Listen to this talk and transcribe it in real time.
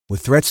With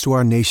threats to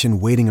our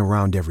nation waiting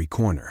around every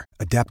corner,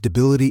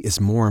 adaptability is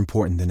more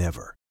important than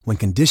ever. When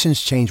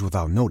conditions change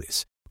without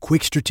notice,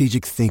 quick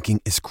strategic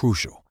thinking is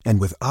crucial.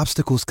 And with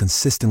obstacles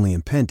consistently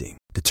impending,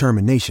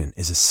 determination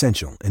is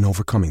essential in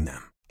overcoming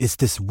them. It's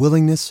this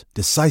willingness,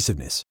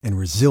 decisiveness, and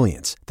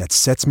resilience that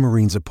sets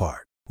Marines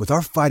apart. With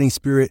our fighting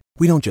spirit,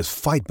 we don't just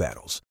fight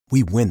battles,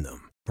 we win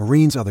them.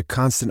 Marines are the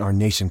constant our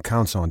nation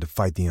counts on to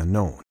fight the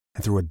unknown.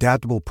 And through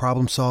adaptable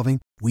problem solving,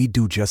 we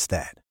do just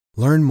that.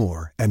 Learn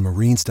more at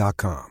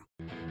marines.com.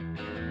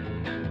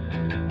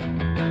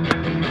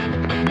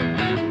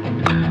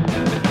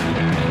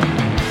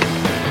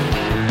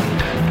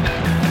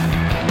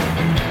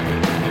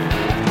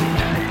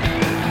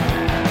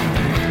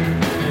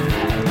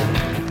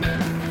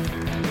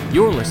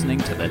 You're listening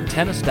to the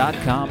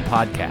Tennis.com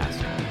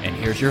podcast, and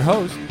here's your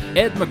host,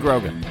 Ed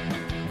McGrogan.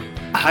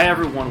 Hi,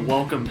 everyone.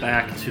 Welcome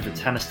back to the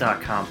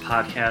Tennis.com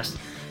podcast.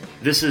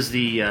 This is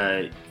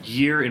the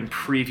year in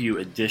preview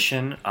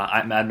edition.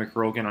 I'm Ed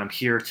McGrogan. I'm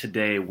here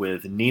today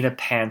with Nina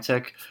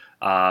Pantic,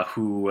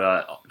 who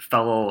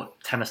fellow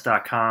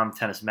Tennis.com,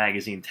 Tennis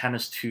Magazine,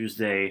 Tennis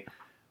Tuesday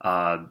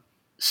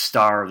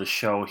star of the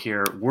show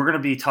here. We're going to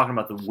be talking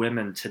about the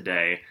women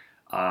today.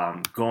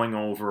 Going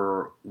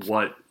over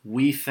what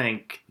we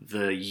think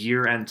the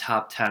year-end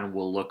top 10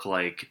 will look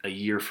like a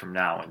year from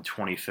now in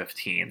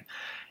 2015.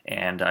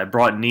 And I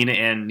brought Nina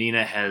in.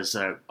 Nina has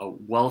a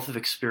wealth of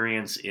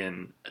experience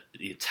in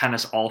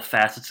tennis, all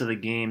facets of the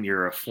game.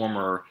 You're a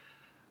former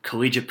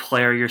collegiate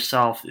player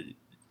yourself.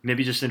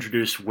 Maybe just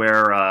introduce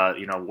where,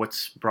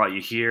 what's brought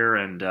you here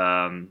and,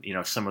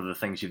 some of the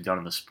things you've done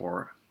in the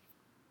sport.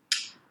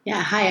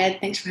 Yeah, hi Ed.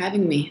 Thanks for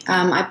having me.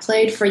 I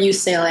played for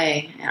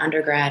UCLA in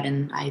undergrad,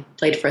 and I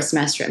played for a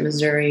semester at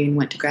Missouri and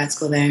went to grad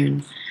school there,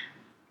 and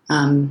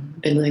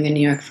been living in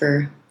New York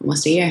for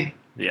almost a year.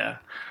 Yeah.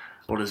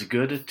 Well, it's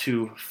good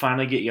to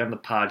finally get you on the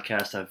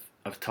podcast.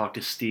 I've talked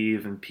to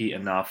Steve and Pete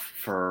enough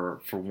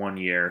for 1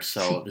 year,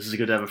 so this is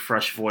good to have a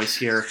fresh voice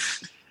here.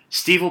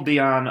 Steve will be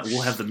on.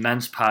 We'll have the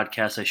men's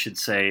podcast, I should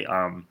say,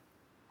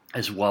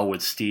 as well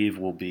with Steve.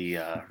 We'll be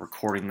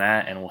recording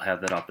that, and we'll have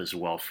that up as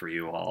well for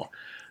you all.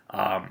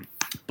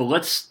 But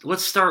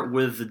let's start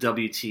with the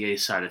WTA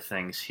side of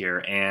things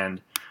here,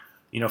 and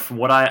from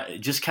what I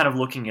just kind of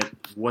looking at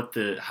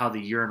how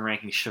the year-end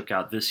rankings shook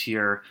out this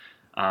year,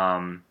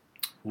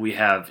 we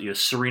have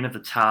Serena at the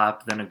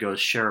top, then it goes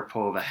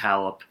Sharapova,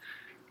 Halep,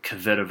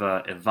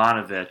 Kvitova,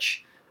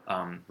 Ivanovic,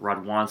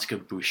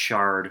 Radwanska,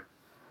 Bouchard,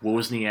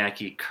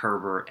 Wozniacki,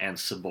 Kerber, and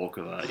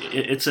Cibulkova.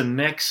 It's a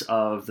mix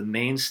of the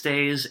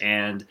mainstays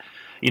and.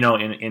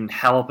 In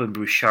Halep and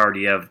Bouchard,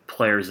 you have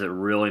players that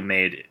really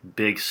made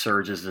big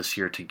surges this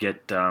year to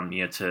get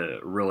to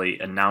really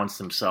announce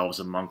themselves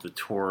among the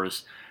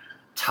tour's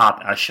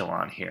top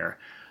echelon here.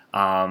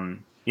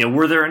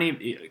 Were there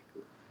any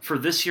for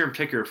this year in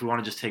particular? If we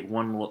want to just take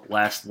one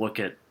last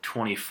look at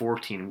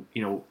 2014,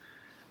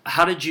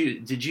 how did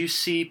you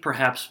see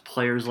perhaps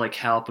players like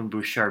Halep and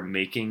Bouchard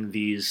making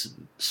these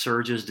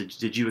surges?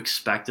 Did you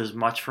expect as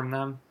much from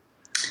them?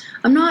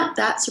 I'm not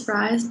that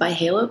surprised by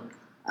Halep.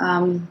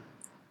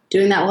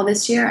 Doing that well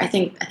this year. I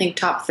think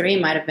top three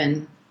might have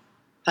been.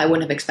 I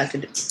wouldn't have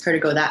expected her to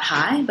go that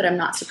high, but I'm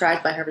not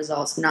surprised by her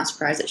results. I'm not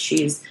surprised that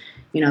she's,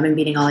 been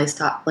beating all these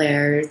top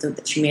players.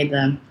 That she made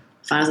the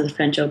finals of the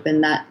French Open.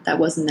 That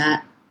wasn't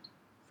that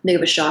big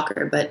of a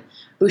shocker. But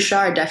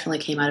Bouchard definitely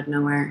came out of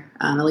nowhere.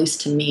 At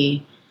least to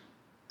me,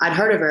 I'd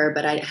heard of her,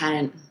 but I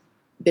hadn't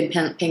been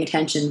paying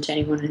attention to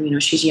anyone.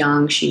 She's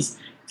young. She's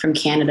from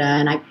Canada,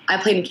 and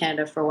I played in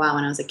Canada for a while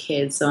when I was a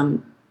kid, so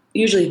I'm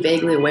usually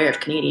vaguely aware of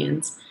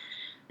Canadians.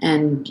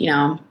 And,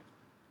 I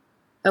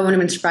wouldn't have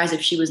been surprised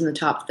if she was in the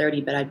top 30,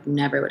 but I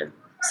never would have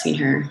seen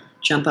her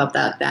jump up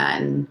that.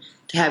 And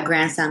to have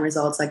Grand Slam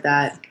results like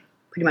that,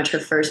 pretty much her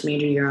first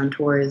major year on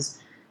tour is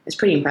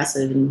pretty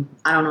impressive. And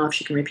I don't know if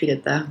she can repeat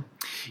it, though.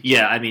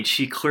 Yeah, I mean,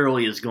 she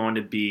clearly is going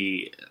to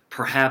be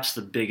perhaps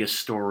the biggest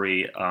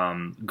story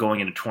going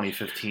into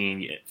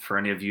 2015. For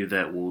any of you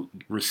that will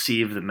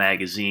receive the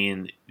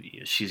magazine,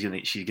 she's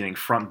getting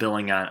front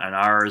billing on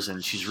ours,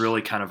 and she's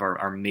really kind of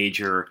our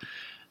major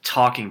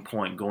talking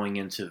point going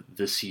into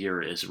this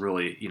year is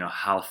really,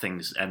 how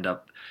things end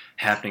up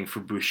happening for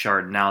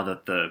Bouchard now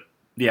that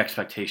the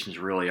expectations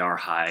really are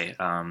high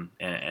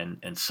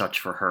and such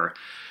for her.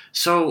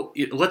 So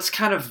let's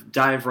kind of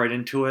dive right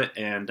into it,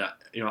 and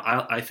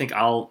I think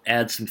I'll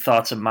add some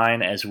thoughts of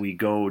mine as we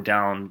go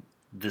down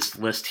this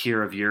list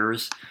here of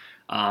yours.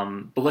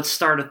 But let's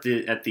start at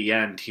the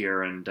end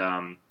here, and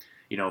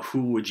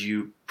who would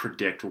you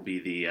predict will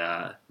be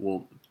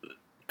will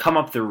come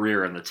up the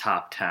rear in the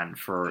top 10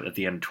 for at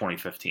the end of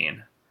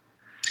 2015?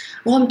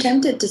 Well, I'm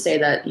tempted to say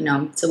that,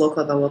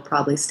 Cibulkova will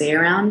probably stay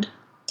around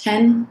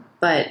 10,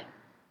 but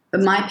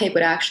my pick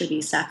would actually be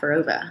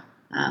Safarova.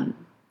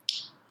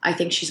 I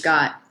think she's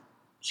got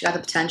the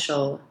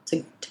potential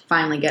to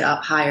finally get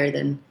up higher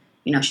than,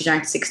 she's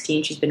ranked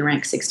 16. She's been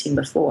ranked 16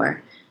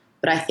 before,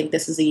 but I think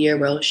this is a year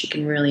where she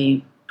can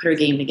really put her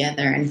game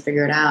together and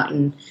figure it out.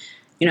 And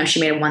she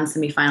made one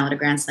semifinal at a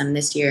Grand Slam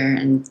this year,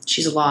 and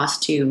she's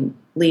lost to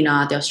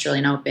Lena at the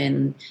Australian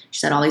Open.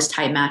 She's had all these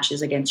tight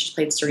matches against. She's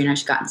played Serena.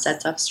 She's gotten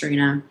sets off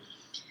Serena.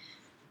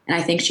 And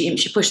I think she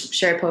pushed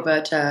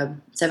Sharapova to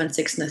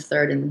 7-6 in the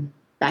third and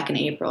back in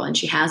April, and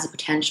she has the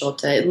potential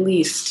to at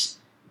least,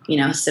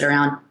 sit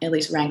around at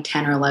least ranked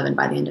 10 or 11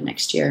 by the end of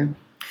next year.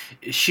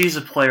 She's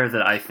a player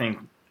that I think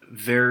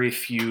very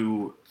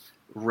few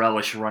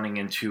relish running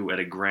into at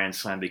a Grand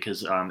Slam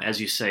because, as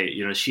you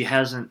say, she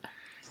hasn't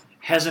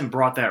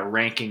brought that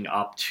ranking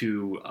up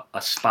to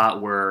a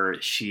spot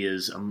where she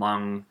is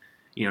among,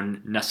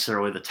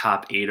 necessarily the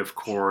top 8, of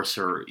course,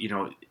 or,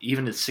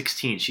 even at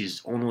 16,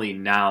 she's only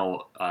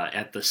now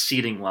at the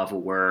seeding level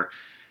where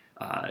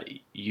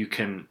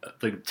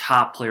the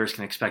top players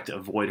can expect to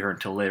avoid her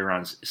until later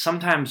on.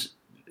 Sometimes,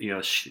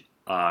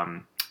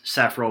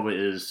 Safarova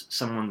is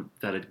someone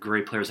that a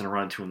great player is going to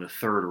run into in the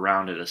third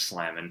round at a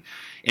slam.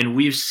 And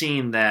we've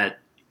seen that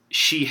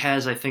she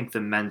has, I think, the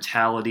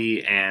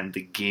mentality and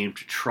the game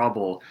to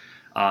trouble,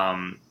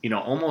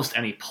 almost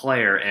any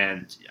player.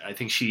 And I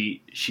think she's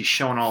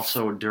shown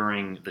also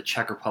during the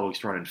Czech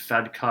Republic's run in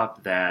Fed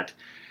Cup that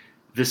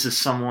this is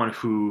someone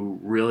who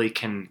really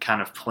can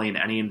kind of play in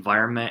any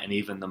environment and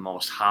even the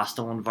most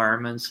hostile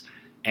environments.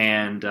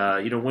 And,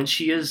 when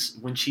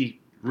she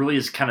really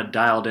is kind of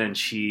dialed in,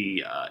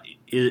 she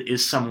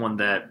is someone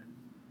that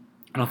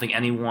I don't think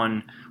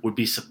anyone would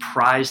be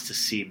surprised to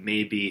see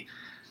maybe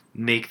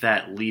make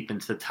that leap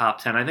into the top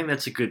 10. I think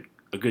that's a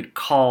good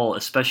call,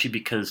 especially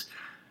because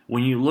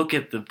when you look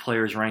at the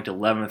players ranked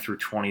 11 through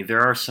 20,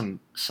 there are some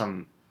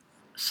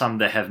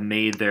that have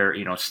made their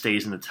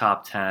stays in the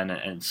top 10,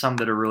 and some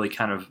that are really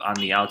kind of on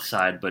the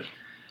outside. But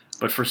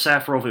for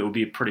Safarova, it would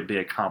be a pretty big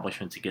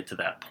accomplishment to get to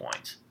that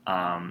point.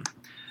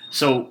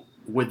 So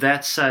with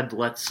that said,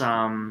 let's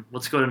go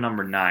to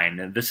number 9.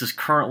 And this is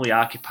currently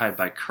occupied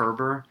by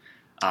Kerber.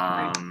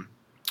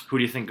 Who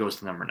do you think goes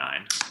to number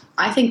 9?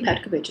 I think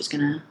Petkovic is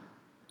gonna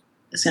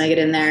get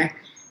in there.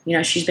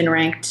 She's been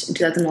ranked in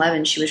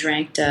 2011. She was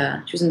ranked.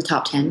 She was in the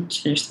top 10.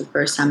 She finished the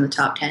first time in the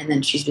top 10, and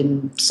then she's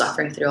been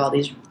suffering through all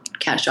these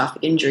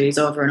catastrophic injuries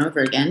over and over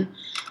again.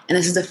 And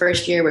this is the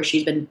first year where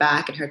she's been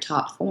back in her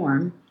top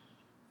form.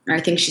 And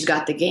I think she's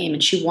got the game.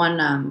 And she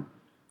won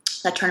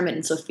that tournament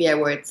in Sofia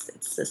where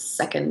it's the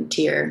second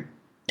tier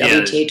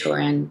WTA Tour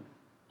and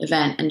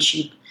event. And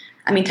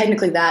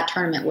technically that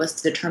tournament was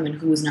to determine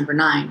who was number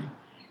 9.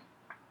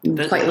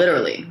 Quite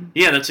literally.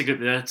 Yeah, that's a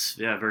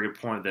very good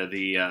point there.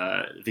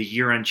 The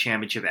year-end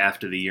championship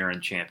after the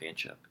year-end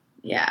championship.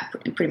 Yeah,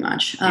 pretty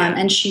much.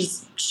 And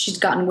she's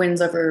gotten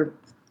wins over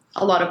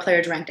a lot of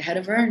players ranked ahead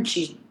of her, and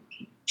she's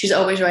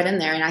always right in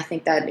there. And I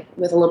think that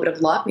with a little bit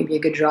of luck, maybe a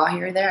good draw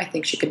here or there, I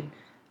think she could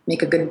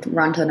make a good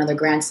run to another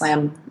Grand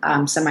Slam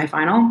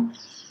semifinal.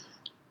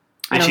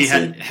 And she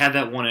had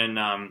that one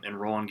in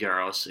Roland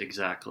Garros,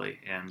 exactly.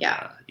 And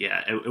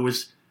it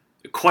was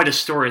quite a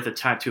story at the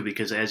time too,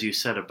 because as you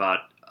said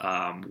about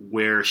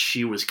where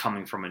she was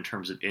coming from in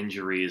terms of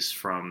injuries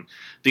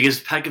because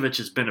Petkovic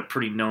has been a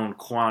pretty known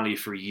quantity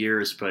for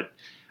years, but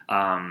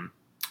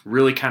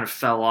really kind of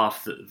fell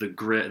off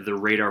the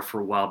radar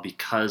for a while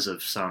because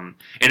of and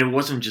it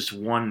wasn't just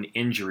one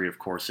injury, of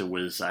course. It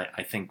was,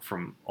 I think,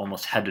 from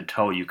almost head to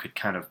toe, you could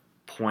kind of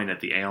point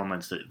at the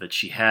ailments that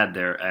she had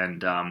there.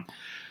 And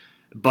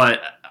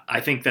but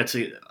I think that's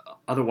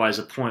otherwise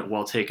a point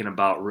well taken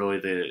about really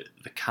the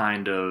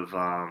kind of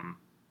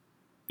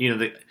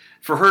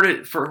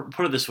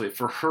put it this way,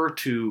 for her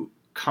to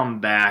come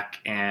back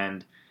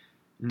and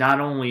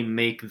not only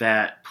make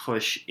that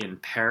push in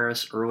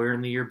Paris earlier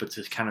in the year, but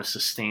to kind of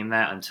sustain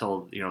that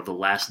until the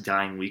last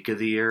dying week of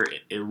the year,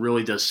 it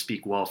really does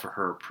speak well for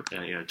her.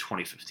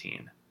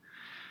 2015,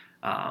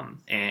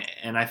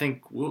 and I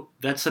think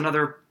that's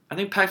another. I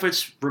think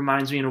Petkovic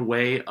reminds me in a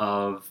way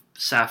of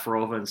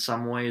Safarova in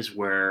some ways,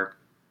 where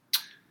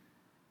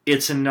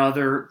it's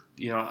another.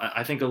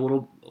 I think a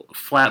little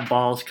flat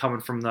balls coming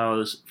from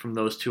those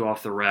two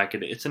off the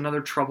racket. It's another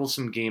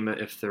troublesome game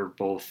if they're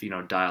both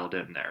dialed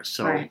in there.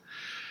 So, right.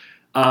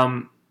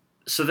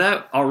 So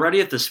that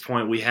already at this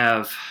point we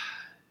have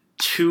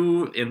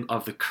 2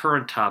 of the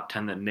current top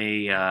 10 that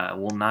may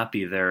will not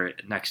be there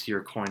next year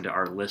according to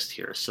our list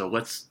here. So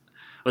let's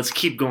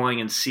keep going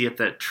and see if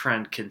that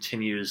trend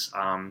continues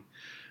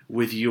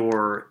with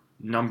your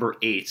number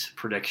 8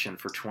 prediction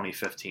for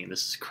 2015.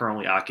 This is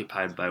currently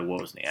occupied by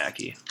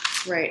Wozniacki.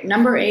 Right.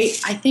 Number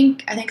 8, I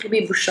think it'll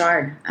be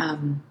Bouchard.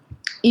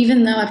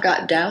 Even though I've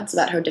got doubts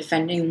about her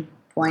defending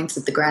points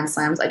at the Grand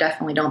Slams, I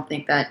definitely don't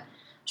think that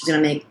she's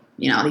going to make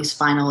these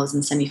finals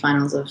and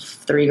semifinals of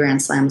 3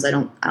 Grand Slams. I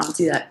don't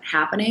see that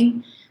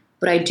happening.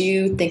 But I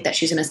do think that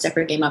she's going to step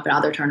her game up in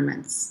other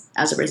tournaments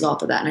as a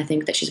result of that. And I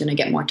think that she's going to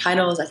get more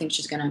titles. I think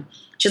she has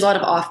a lot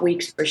of off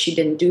weeks where she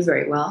didn't do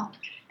very well.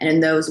 And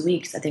in those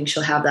weeks, I think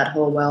she'll have that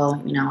whole,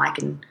 I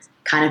can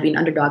kind of be an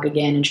underdog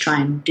again and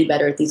try and do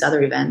better at these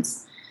other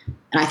events.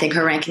 And I think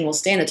her ranking will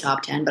stay in the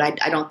top 10,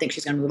 but I don't think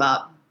she's going to move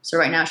up. So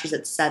right now she's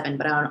at 7,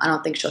 but I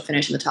don't think she'll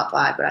finish in the top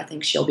 5, but I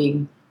think she'll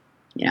be,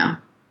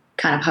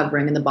 kind of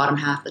hovering in the bottom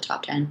half of the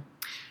top 10.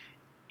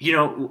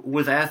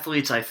 With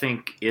athletes, I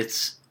think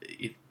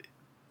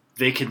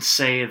they can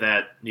say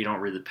that you don't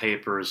read the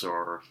papers,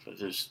 or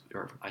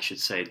I should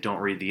say, don't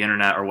read the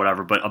internet or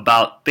whatever.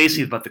 But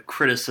basically about the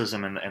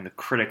criticism and the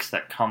critics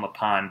that come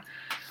upon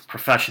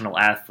professional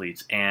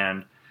athletes.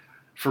 And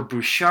for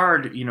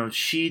Bouchard,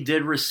 she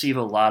did receive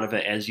a lot of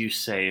it, as you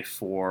say,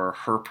 for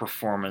her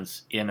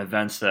performance in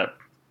events that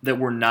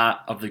were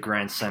not of the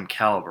Grand Slam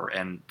caliber.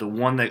 And the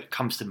one that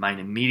comes to mind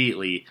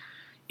immediately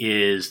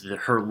is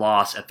her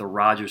loss at the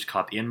Rogers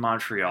Cup in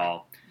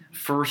Montreal,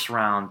 first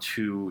round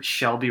to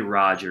Shelby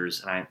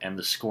Rogers, and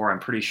the score I'm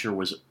pretty sure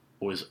was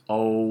I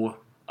don't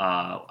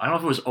know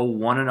if it was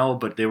 0-1-0,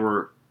 but there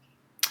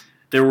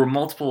were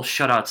multiple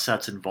shutout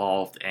sets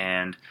involved,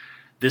 and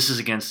this is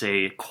against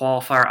a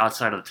qualifier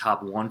outside of the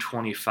top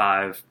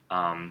 125,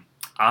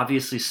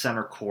 obviously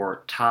center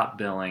court, top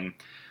billing.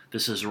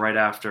 This is right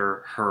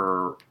after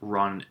her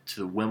run to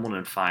the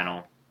Wimbledon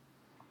final.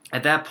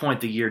 At that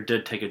point, the year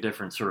did take a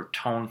different sort of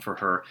tone for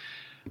her,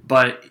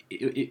 but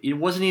it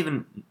wasn't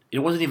even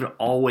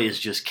always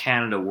just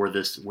Canada where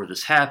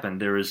this happened.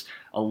 There was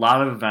a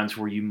lot of events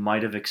where you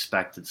might have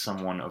expected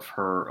someone of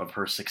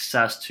her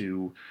success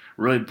to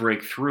really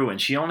break through,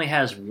 and she only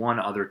has one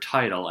other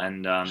title,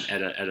 and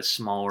at a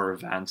smaller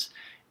event.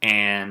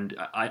 And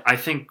I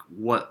think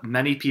what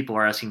many people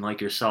are asking, like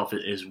yourself,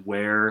 is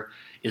where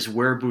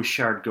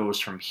Bouchard goes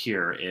from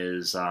here.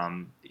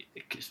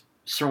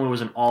 Certainly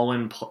was an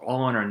all-in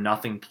or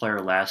nothing player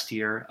last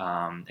year,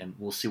 and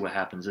we'll see what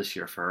happens this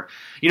year for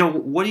her.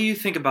 What do you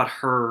think about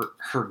her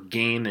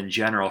game in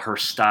general, her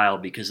style?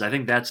 Because I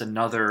think that's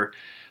another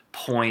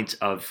point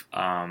of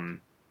a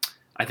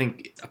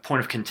point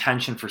of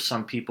contention for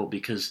some people,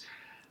 because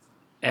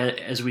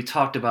as we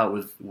talked about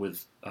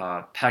with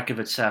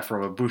Pekovic,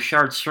 Safronova,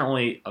 Bouchard's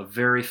certainly a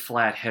very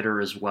flat hitter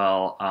as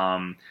well,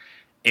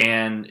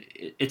 and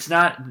it's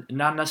not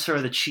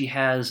necessarily that she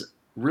has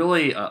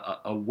really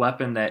a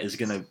weapon that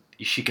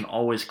she can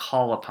always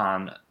call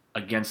upon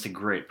against a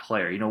great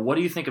player. What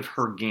do you think of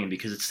her game?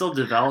 Because it's still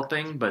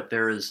developing, but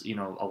there is,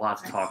 a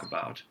lot to talk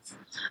about.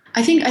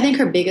 I think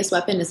her biggest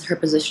weapon is her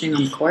positioning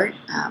on the court.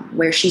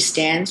 Where she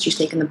stands, she's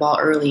taking the ball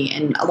early,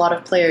 and a lot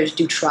of players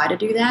do try to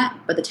do that,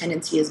 but the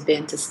tendency has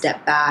been to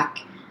step back.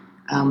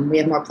 We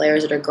have more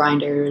players that are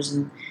grinders,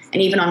 and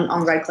even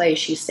on red clay,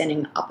 she's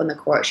standing up on the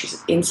court.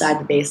 She's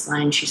inside the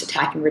baseline. She's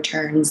attacking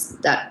returns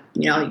that,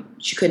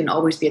 she couldn't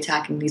always be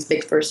attacking these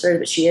big first serves,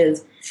 but she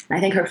is. And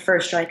I think her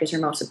first strike is her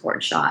most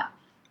important shot.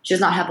 She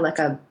does not have like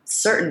a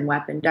certain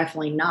weapon,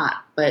 definitely not.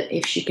 But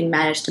if she can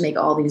manage to make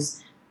all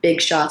these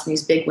big shots and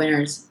these big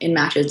winners in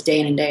matches day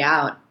in and day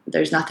out,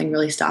 there's nothing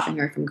really stopping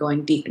her from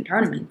going deep in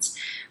tournaments.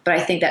 But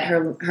I think that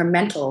her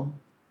mental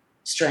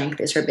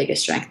strength is her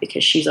biggest strength,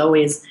 because she's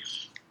always,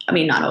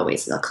 not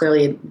always.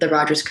 Clearly, the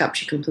Rogers Cup,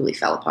 she completely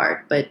fell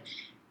apart. But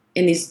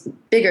in these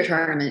bigger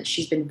tournaments,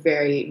 she's been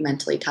very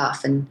mentally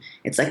tough, and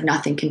it's like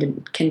nothing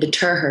can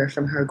deter her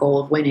from her goal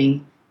of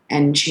winning.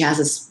 And she has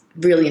this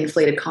really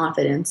inflated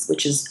confidence,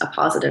 which is a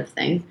positive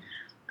thing,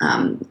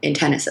 in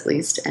tennis at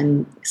least,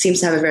 and seems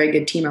to have a very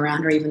good team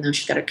around her, even though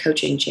she's got a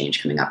coaching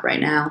change coming up right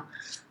now.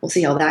 We'll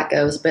see how that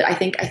goes. But I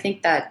think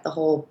that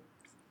the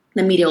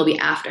media will be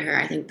after her.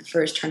 I think the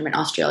first tournament,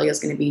 Australia,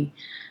 is going to be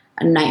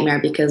a nightmare,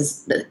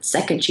 because the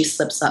second she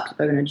slips up,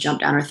 people are going to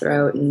jump down her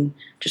throat and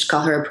just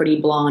call her a pretty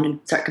blonde and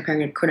start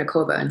comparing her to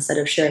Kournikova instead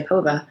of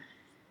Sharapova.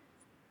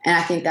 And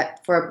I think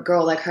that for a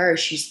girl like her,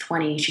 she's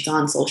 20, she's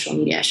on social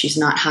media. She's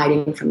not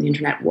hiding from the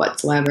internet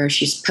whatsoever.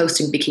 She's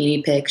posting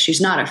bikini pics.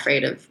 She's not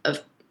afraid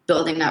of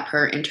building up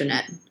her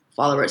internet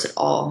followers at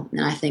all.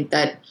 And I think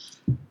that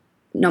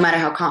no matter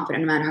how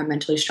confident, no matter how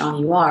mentally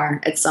strong you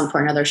are, at some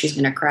point or another, she's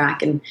going to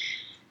crack. And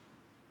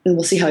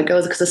we'll see how it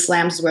goes, because the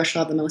slams is where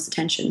she'll have the most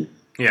attention.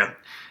 Yeah,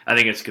 I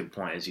think it's a good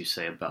point, as you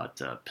say,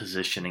 about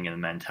positioning and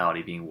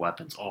mentality being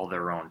weapons all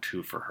their own,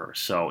 too, for her.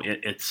 So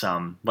it's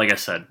like I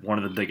said, one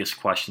of the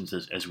biggest questions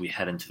as we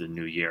head into the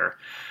new year.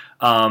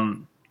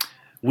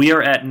 We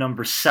are at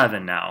number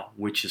 7 now,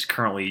 which is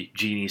currently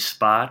Jeannie's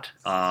spot.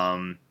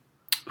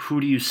 Who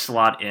do you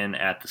slot in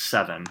at the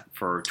 7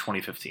 for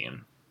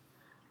 2015?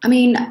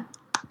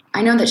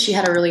 I know that she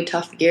had a really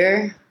tough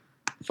year,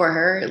 for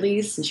her at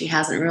least, and she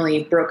hasn't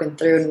really broken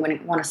through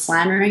and won a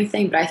slam or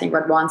anything, but I think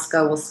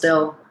Radwanska will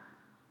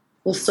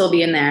still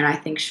be in there, and I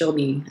think she'll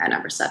be at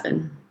number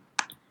 7.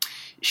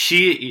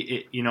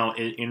 She,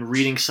 in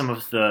reading some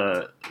of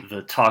the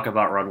talk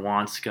about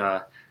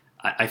Radwanska,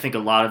 I think a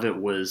lot of it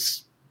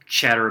was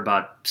chatter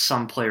about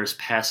some players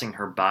passing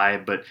her by,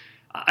 but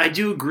I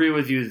do agree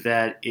with you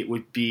that it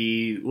would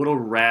be a little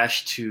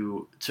rash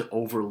to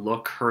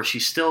overlook her. She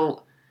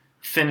still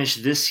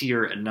finished this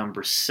year at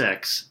number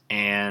 6,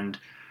 and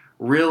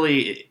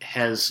really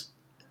has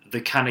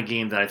the kind of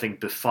game that I think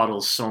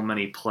befuddles so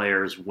many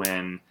players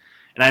when,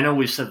 and I know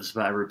we've said this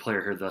about every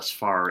player here thus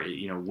far,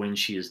 when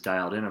she is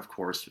dialed in, of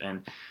course,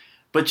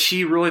 but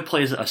she really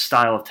plays a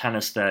style of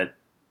tennis that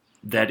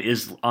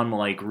is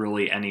unlike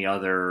really any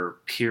other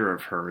peer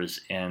of hers,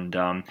 and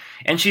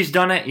she's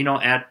done it,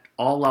 at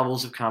all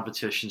levels of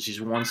competition. She's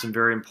won some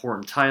very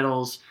important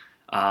titles.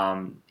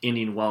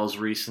 Indian Wells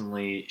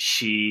recently.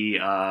 She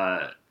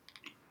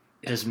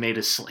has made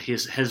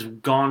has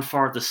gone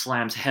far at the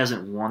slams,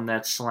 hasn't won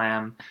that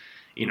slam,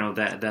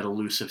 that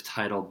elusive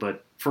title.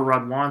 But for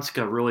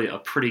Radwanska, really a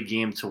pretty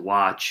game to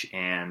watch,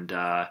 and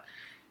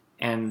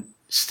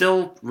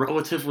still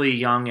relatively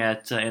young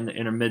in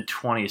her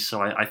mid-20s.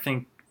 So I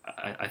think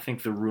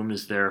the room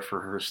is there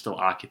for her to still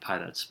occupy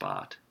that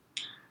spot.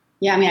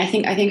 Yeah, I mean,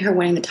 I think her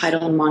winning the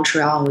title in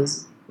Montreal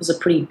was a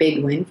pretty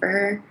big win for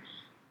her,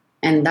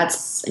 and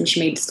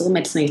she still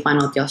made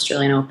semifinal at the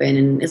Australian Open.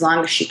 And as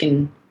long as she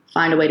can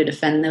find a way to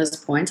defend those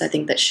points, I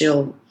think that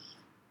she'll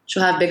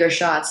have bigger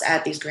shots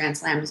at these Grand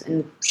Slams.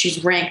 And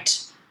she's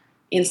ranked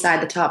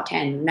inside the top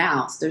 10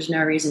 now, so there's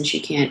no reason she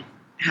can't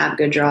have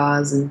good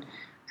draws. And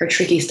her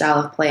tricky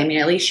style of play, I mean,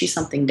 at least she's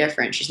something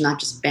different. She's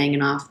not just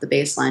banging off the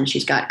baseline.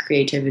 She's got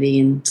creativity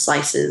and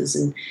slices,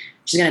 and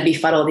she's going to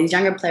befuddle. These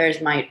younger players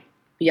might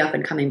be up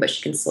and coming, but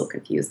she can still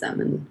confuse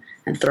them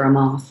and throw them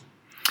off.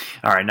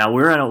 All right, now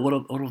we're in a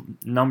little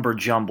number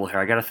jumble here.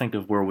 I got to think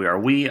of where we are.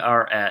 We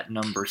are at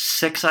number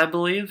 6, I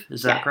believe.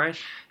 Is that right?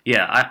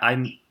 Yeah,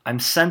 I'm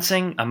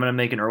sensing. I'm going to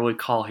make an early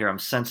call here. I'm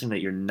sensing that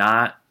you're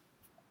not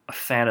a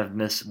fan of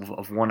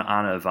one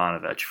Ana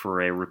Ivanovic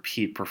for a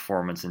repeat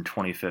performance in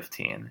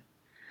 2015.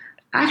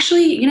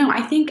 Actually,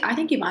 I think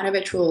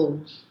Ivanovic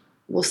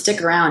will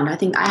stick around. I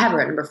think I have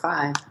her at number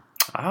 5.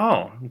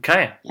 Oh,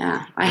 okay.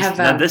 Yeah, I have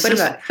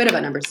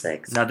Kvitova number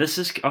 6. Now this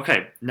is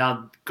okay.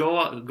 Now go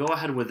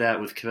ahead with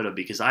that with Kvitova,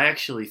 because I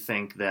actually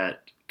think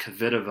that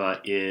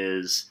Kvitova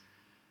is.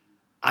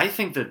 I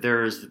think that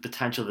there is the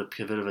potential that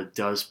Kvitova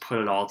does put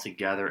it all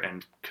together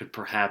and could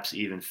perhaps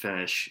even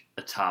finish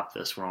atop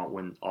this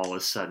when all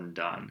is said and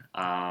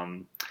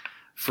done.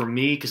 For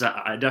me, because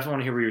I definitely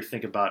want to hear what you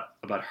think about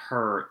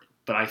her,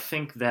 but I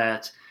think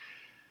that.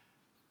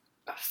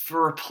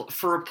 For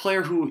a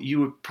player who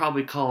you would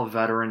probably call a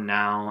veteran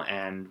now,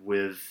 and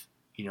with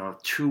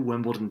 2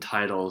 Wimbledon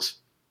titles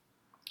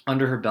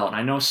under her belt, and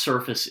I know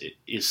surface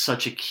is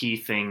such a key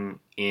thing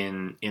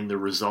in the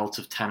results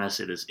of tennis.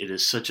 It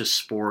is such a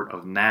sport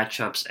of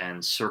matchups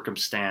and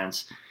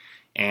circumstance,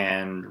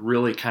 and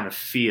really kind of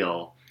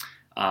feel.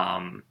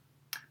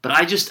 But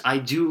I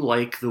do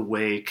like the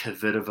way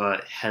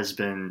Kvitova has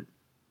been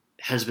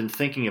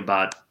thinking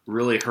about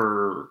really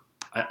her.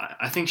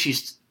 I think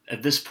she's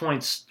at this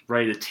point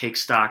ready to take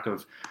stock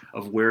of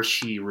where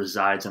she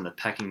resides on the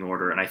pecking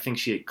order, and I think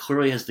she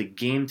clearly has the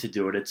game to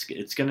do it.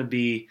 It's going to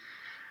be,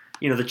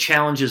 the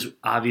challenges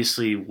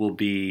obviously will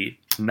be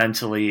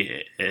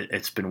mentally.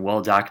 It's been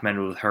well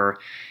documented with her,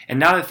 and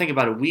now that I think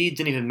about it, we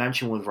didn't even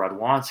mention with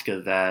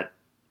Radwanska that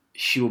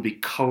she will be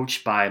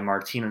coached by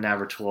Martina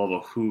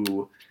Navratilova,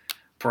 who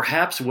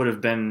perhaps would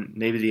have been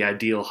maybe the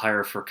ideal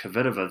hire for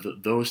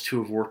Kvitova. Those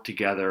two have worked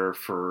together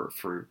for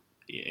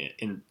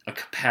in a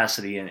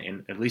capacity,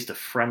 in at least a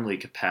friendly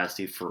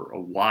capacity, for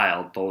a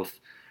while, both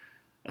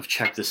of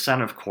Czech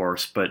descent, of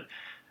course. But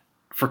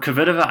for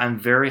Kvitova, I'm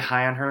very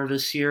high on her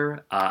this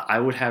year. I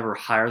would have her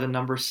higher than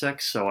number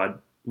 6. So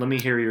let me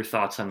hear your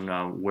thoughts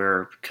on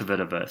where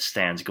Kvitova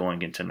stands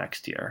going into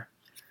next year.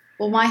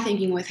 Well, my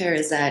thinking with her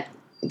is that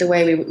the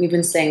way we've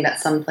been saying that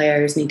some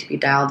players need to be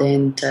dialed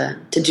in to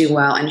do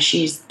well, and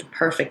she's the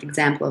perfect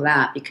example of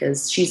that,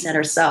 because she said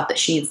herself that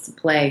she needs to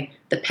play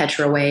the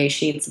Petra way,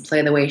 she needs to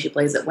play the way she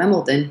plays at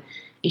Wimbledon,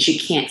 and she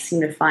can't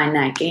seem to find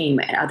that game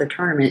at other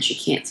tournaments. She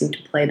can't seem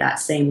to play that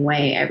same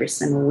way every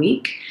single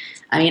week.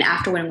 I mean,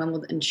 after winning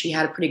Wimbledon, she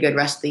had a pretty good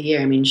rest of the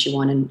year. I mean, she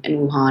won in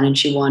Wuhan, and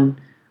she won,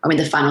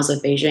 the finals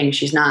of Beijing.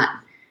 It's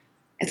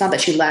not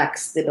that she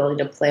lacks the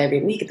ability to play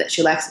every week, that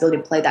she lacks the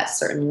ability to play that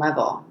certain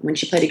level. When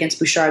she played against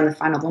Bouchard in the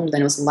final of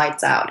Wimbledon, it was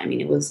lights out. I mean,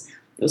 it was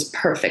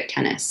perfect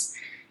tennis.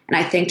 And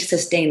I think to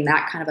sustain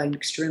that kind of an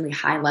extremely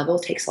high level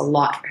takes a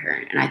lot for her.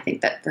 And I think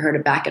that for her to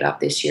back it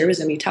up this year is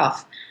going to be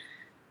tough.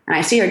 And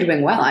I see her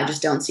doing well. I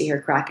just don't see her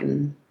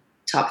cracking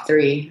top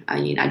 3. I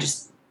mean, I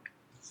think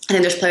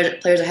there's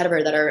players ahead of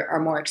her that are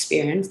more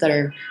experienced, that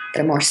are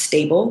more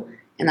stable,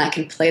 and that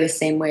can play the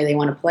same way they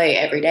want to play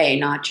every day,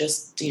 not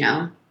just,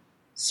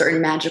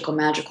 certain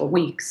magical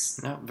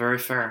weeks. No, very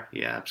fair.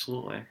 Yeah,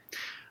 absolutely.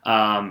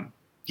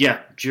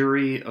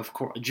 Jury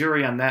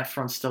on that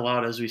front still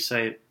out, as we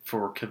say,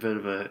 for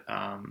Kvitova.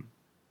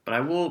 But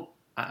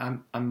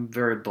I'm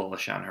very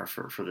bullish on her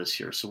for this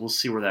year. So we'll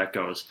see where that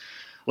goes.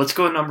 Let's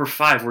go to number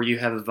 5, where you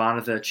have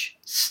Ivanovic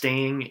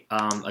staying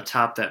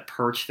atop that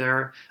perch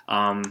there.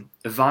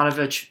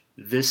 Ivanovic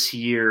this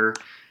year,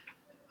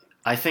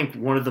 I think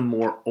one of the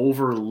more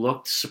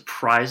overlooked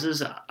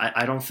surprises.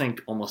 I don't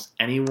think almost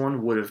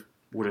anyone would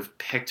have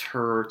picked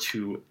her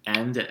to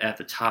end at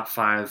the top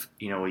 5,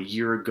 a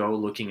year ago,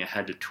 looking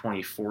ahead to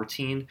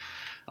 2014.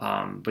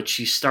 But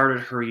she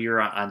started her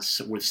year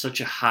with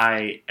such a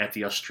high at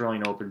the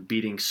Australian Open,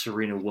 beating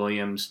Serena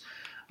Williams.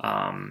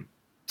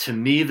 To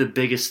me, the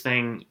biggest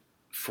thing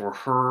for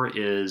her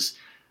is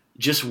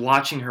just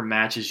watching her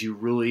matches. You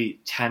really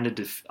tended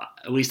to,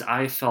 at least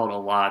I felt a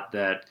lot,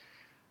 that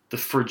the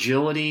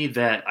fragility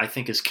that I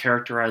think has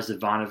characterized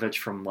Ivanovic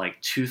from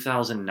like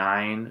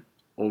 2009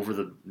 over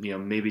the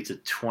maybe to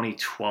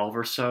 2012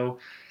 or so,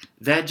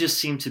 that just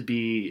seemed to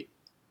be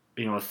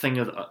a thing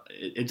of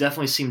it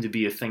definitely seemed to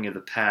be a thing of the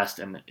past,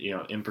 and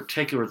in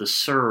particular the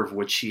serve,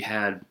 which she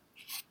had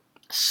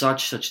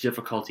such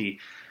difficulty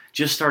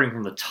just starting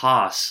from the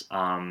toss.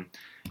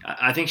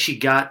 I think she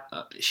kind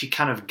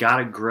of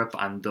got a grip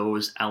on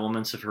those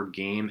elements of her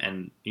game,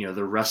 and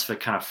the rest of it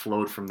kind of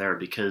flowed from there,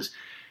 because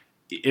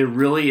it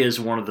really is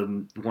one of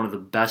the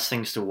best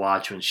things to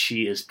watch when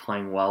she is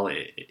playing well.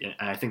 And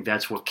I think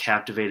that's what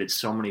captivated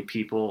so many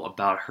people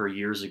about her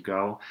years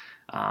ago.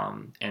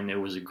 And it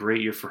was a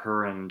great year for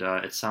her, and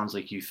it sounds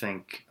like you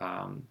think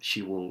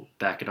she will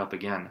back it up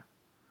again.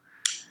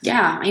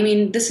 Yeah, I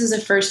mean, this is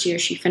the first year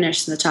she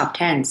finished in the top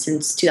 10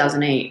 since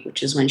 2008,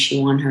 which is when she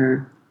won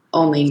her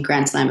only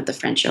Grand Slam at the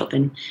French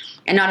Open.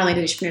 And not only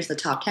did she finish in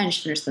the top 10,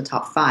 she finished in the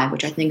top 5,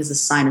 which I think is a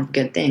sign of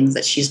good things,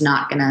 that she's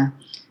not going to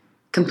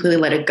completely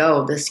let it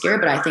go this year,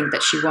 but I think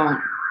that she won't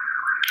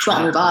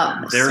move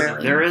up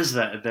necessarily. There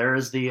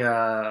is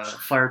the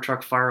fire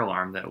truck fire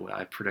alarm that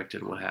I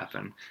predicted would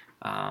happen.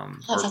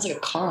 That sounds like a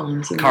car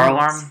alarm. Car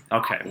alarm?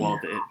 Okay, well,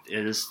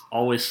 it is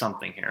always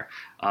something here.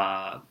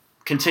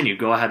 Continue.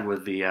 Go ahead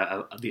with the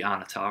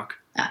Anna talk.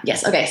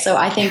 Yes. Okay. So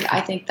I think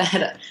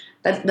that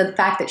the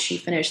fact that she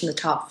finished in the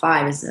top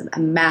 5 is a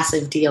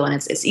massive deal, and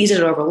it's easy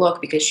to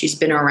overlook because she's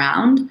been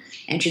around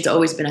and she's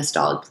always been a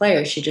solid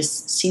player. She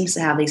just seems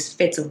to have these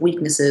fits of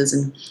weaknesses,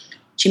 and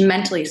she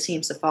mentally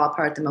seems to fall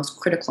apart at the most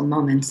critical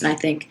moments. And I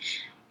think,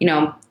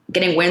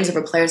 getting wins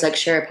over players like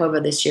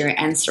Sharapova this year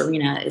and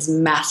Serena is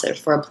massive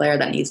for a player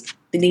that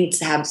needs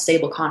to have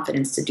stable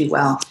confidence to do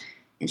well.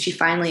 And she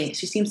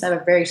seems to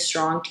have a very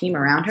strong team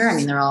around her. I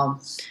mean,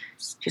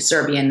 she's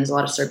Serbian. There's a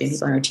lot of Serbian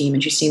people on her team,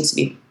 and she seems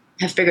to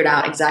have figured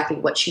out exactly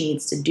what she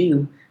needs to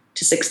do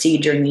to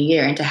succeed during the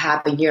year and to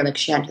have a year like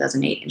she had in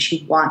 2008. And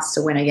she wants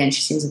to win again.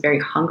 She seems very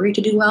hungry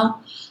to do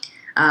well.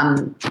 I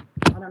don't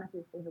know if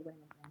she's winning a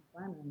Grand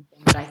Slam or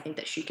anything, but I think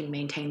that she can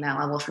maintain that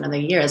level for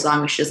another year as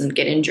long as she doesn't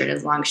get injured,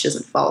 as long as she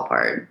doesn't fall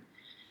apart.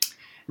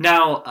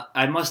 Now,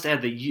 I must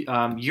add that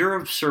you're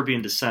of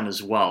Serbian descent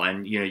as well,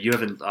 and you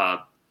haven't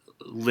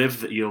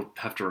lived. You'll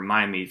have to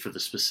remind me for the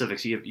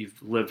specifics.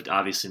 You've lived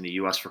obviously in the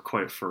U.S. for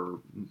quite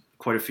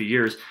a few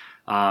years,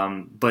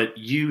 but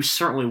you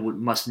certainly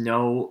must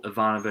know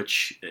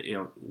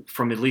Ivanovic,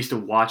 from at least a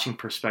watching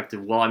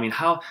perspective. Well, I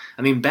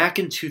mean, back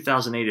in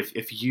 2008,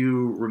 if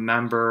you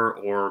remember,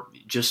 or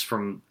just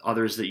from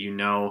others that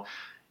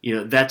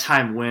that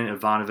time when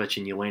Ivanovic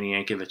and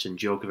Jelena Jankovic and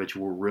Djokovic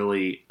were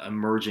really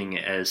emerging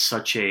as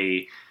such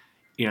a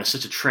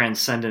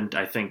transcendent,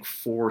 I think,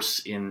 force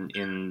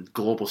in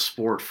global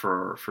sport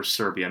for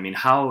Serbia. I mean,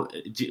 how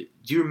do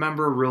you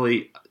remember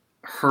really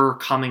her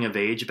coming of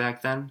age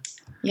back then?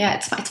 Yeah,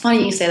 it's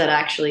funny you say that,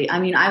 actually. I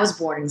mean, I was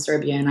born in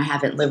Serbia, and I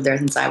haven't lived there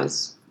since I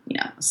was,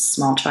 a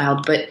small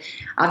child. But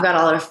I've got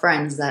a lot of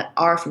friends that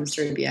are from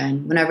Serbia,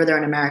 and whenever they're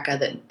in America,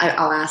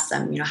 I'll ask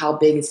them, how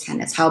big is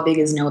tennis? How big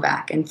is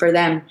Novak? And for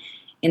them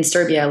in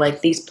Serbia,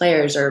 these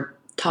players are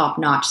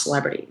top-notch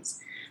celebrities.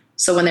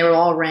 So when they were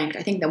all ranked,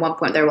 I think at one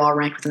point they were all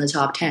ranked within the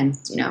top 10.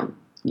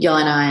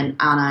 Jelena and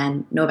Anna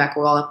and Novak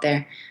were all up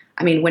there.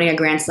 I mean, winning a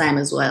Grand Slam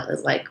is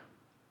like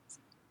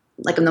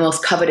the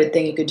most coveted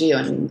thing you could do,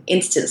 and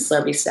instant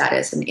celebrity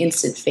status and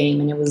instant fame,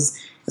 and it was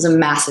a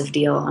massive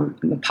deal.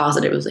 I'm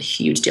positive it was a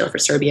huge deal for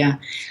Serbia.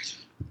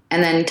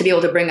 And then to be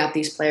able to bring up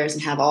these players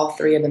and have all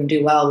 3 of them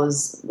do well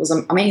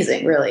was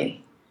amazing,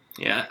 really.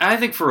 Yeah, I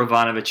think for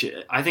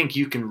Ivanovic, I think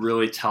you can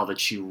really tell that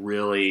she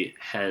really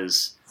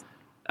has.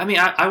 I mean,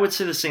 I would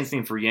say the same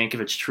thing for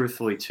Jankovic,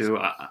 truthfully, too.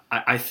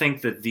 I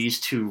think that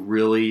these two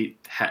really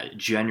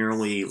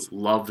genuinely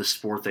love the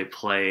sport they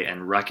play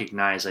and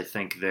recognize, I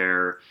think,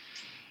 their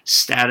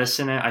status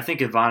in it. I think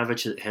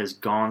Ivanovic has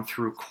gone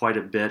through quite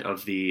a bit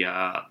of the,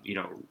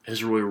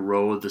 has really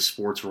rode the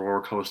sports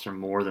roller coaster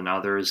more than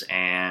others,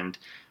 and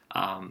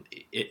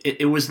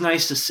it was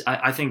nice to see.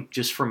 I think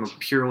just from a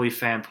purely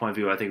fan point of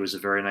view, I think it was a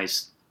very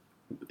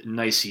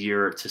nice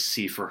year to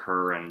see for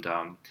her, and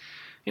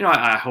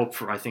I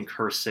hope I think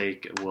her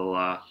sake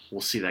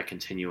we'll see that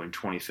continue in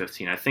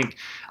 2015. I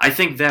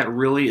think that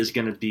really is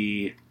going to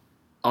be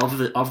of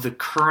the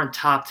current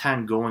top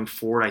 10 going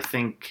forward. I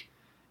think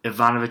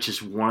Ivanovic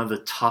is one of the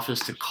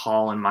toughest to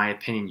call, in my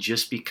opinion,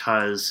 just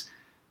because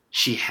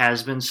she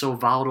has been so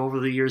volatile over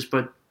the years.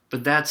 But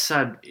that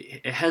said,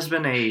 it has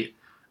been a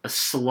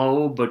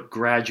slow but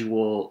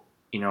gradual,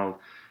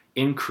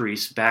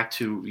 increase back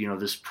to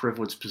this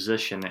privileged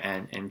position,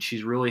 and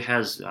she really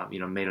has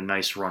made a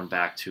nice run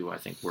back to, I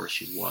think, where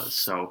she was.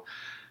 So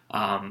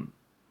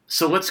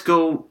let's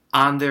go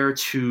on there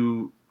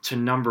to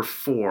number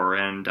 4,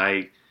 and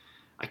I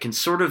can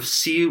sort of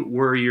see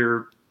where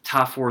your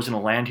top 4 is going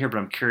to land here, but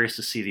I'm curious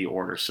to see the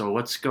order. So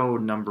let's go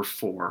number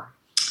 4.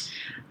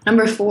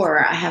 Number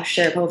 4, I have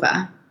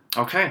Sharapova.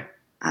 Okay.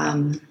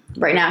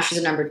 Right now she's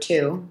at number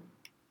 2,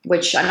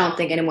 which I don't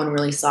think anyone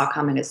really saw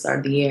coming at the start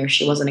of the year.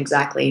 She wasn't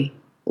exactly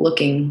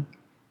looking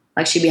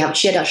like she had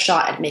a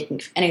shot at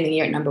ending the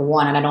year at number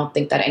 1, and I don't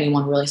think that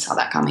anyone really saw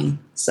that coming.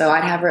 So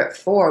I'd have her at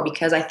 4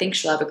 because I think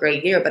she'll have a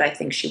great year, but I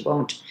think she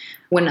won't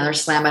win another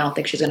slam. I don't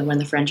think she's going to win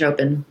the French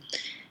Open.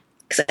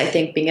 Because I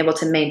think being able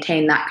to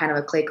maintain that kind of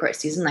a clay court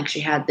season like she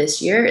had this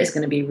year is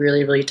going to be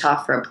really, really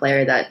tough for a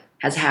player that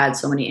has had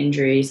so many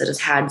injuries, that has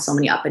had so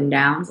many up and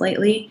downs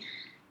lately.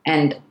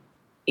 And,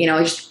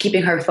 just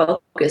keeping her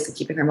focused and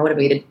keeping her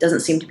motivated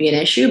doesn't seem to be an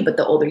issue, but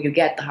the older you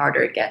get, the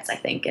harder it gets, I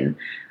think. And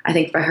I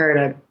think for her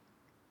to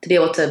be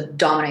able to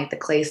dominate the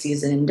clay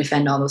season and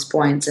defend all those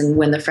points and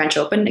win the French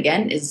Open,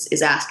 again,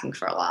 is asking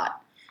for a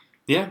lot.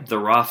 Yeah, the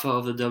Rafa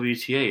of the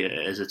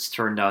WTA, as it's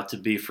turned out to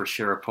be for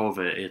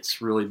Sharapova,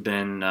 it's really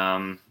been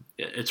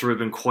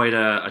quite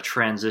a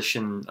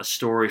transition, a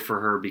story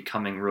for her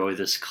becoming really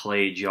this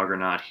clay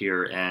juggernaut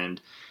here, and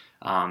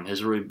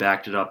has really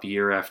backed it up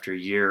year after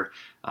year.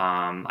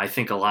 I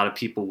think a lot of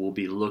people will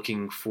be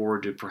looking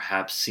forward to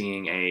perhaps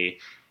seeing a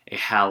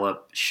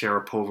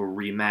Halep-Sharapova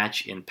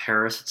rematch in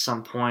Paris at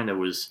some point. It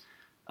was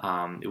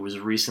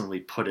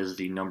recently put as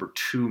the number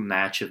 2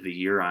 match of the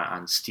year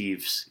on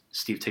Steve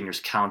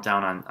Tigner's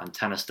countdown on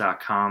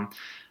tennis.com.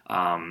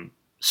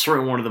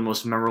 Certainly one of the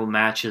most memorable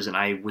matches, and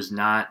I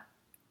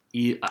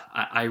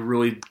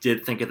really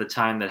did think at the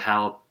time that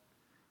Halep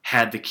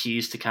had the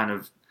keys to kind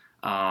of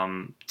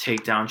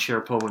take down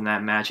Sharapova in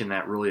that match, and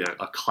that really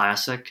a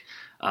classic.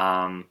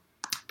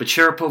 But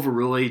Sharapova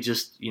really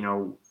just,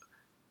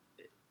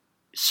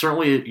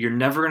 certainly you're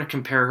never going to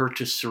compare her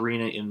to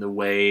Serena in the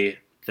way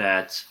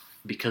that,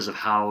 because of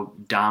how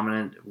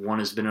dominant one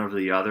has been over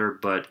the other,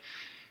 but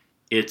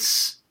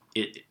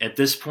at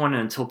this point,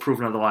 and until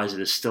proven otherwise,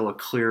 it is still a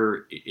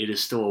clear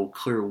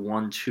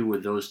 1-2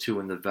 with those two,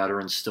 and the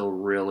veterans still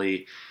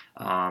really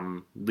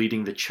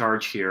leading the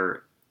charge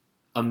here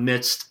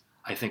amidst,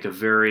 I think, a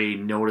very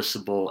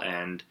noticeable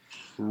and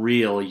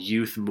real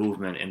youth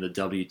movement in the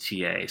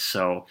WTA.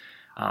 So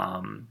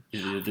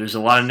there's a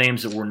lot of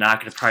names that we're not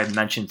going to probably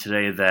mention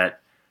today that,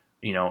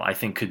 I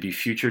think could be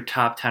future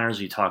top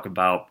teners. You talk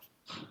about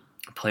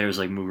players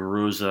like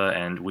Muguruza,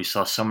 and we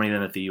saw so many of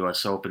them at the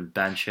U.S. Open,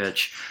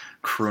 Bencic,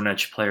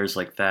 Krunic, players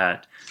like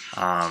that,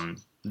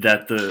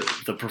 that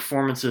the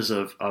performances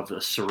of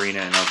the Serena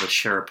and of the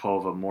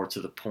Sharapova, more to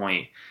the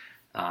point,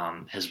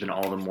 has been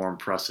all the more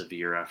impressive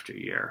year after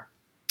year.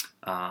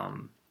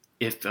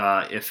 If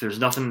there's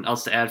nothing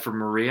else to add for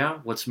Maria,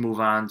 let's move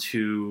on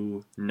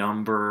to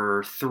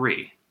number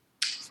 3.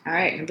 All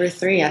right, number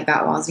 3, I've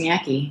got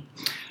Wozniacki.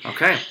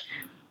 Okay.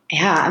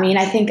 Yeah,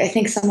 I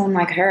think someone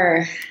like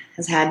her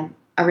has had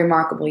a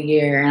remarkable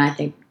year, and I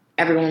think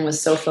everyone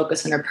was so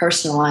focused on her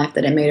personal life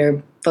that it made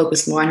her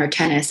focus more on her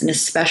tennis and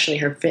especially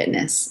her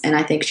fitness. And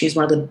I think she's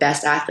one of the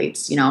best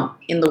athletes,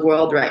 in the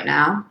world right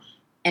now.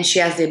 And she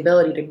has the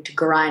ability to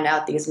grind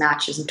out these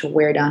matches and to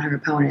wear down her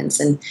opponents.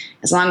 And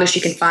as long as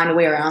she can find a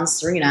way around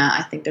Serena,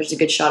 I think there's a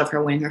good shot of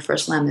her winning her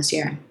first slam this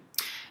year.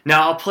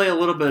 Now, I'll play a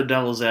little bit of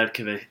devil's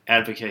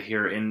advocate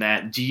here in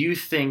that, do you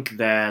think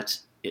that,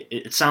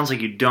 it sounds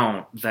like you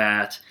don't,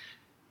 that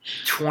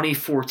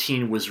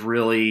 2014 was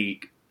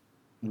really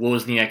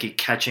Wozniacki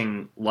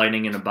catching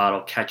lightning in a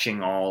bottle, catching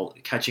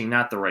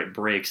not the right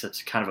breaks.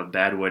 That's kind of a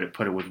bad way to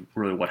put it with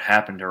really what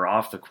happened to her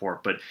off the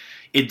court. But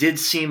it did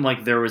seem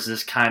like there was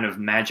this kind of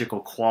magical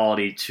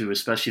quality to,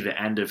 especially the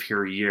end of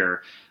her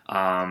year.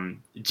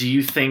 Do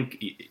you think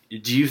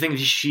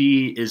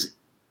she is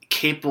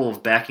capable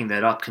of backing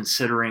that up,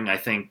 considering, I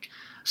think,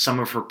 some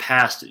of her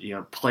past,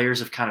 players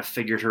have kind of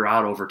figured her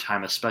out over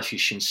time, especially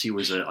since she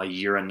was a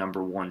year at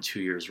number 1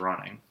 2 years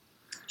running?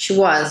 She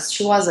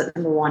was at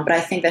number 1, but I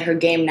think that her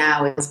game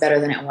now is better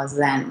than it was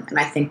then. And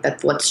I think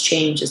that what's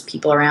changed is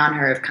people around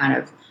her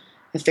have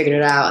figured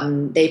it out,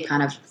 and they've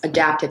kind of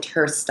adapted to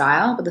her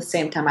style. But at the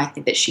same time, I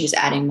think that she's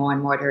adding more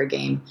and more to her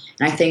game.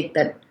 And I think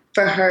that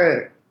for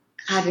her,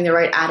 having the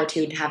right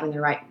attitude, having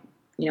the right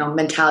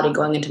mentality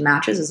going into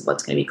matches is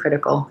what's going to be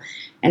critical.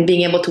 And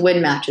being able to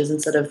win matches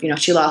instead of,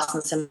 she lost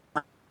in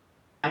the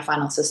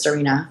semifinals to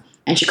Serena,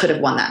 and she could have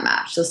won that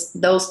match. So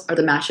those are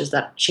the matches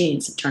that she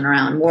needs to turn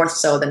around, more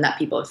so than that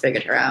people have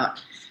figured her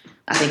out,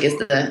 I think is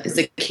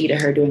the key to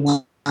her doing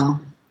well.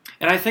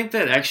 And I think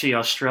that actually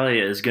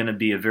Australia is going to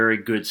be a very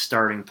good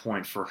starting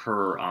point for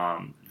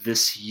her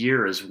this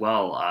year as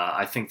well.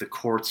 I think the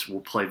courts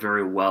will play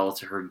very well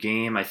to her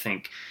game. I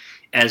think,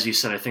 as you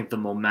said, I think the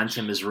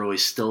momentum is really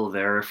still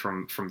there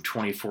from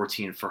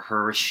 2014 for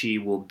her. She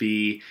will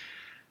be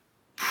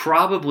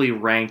probably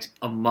ranked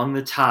among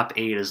the top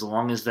 8 as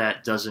long as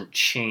that doesn't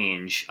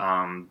change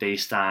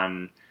based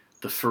on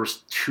the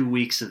first 2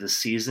 weeks of the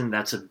season.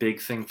 That's a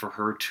big thing for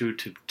her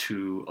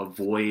to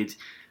avoid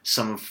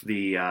some of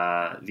the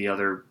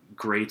other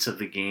greats of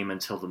the game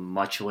until the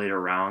much later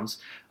rounds.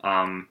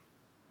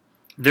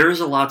 There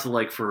is a lot to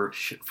like for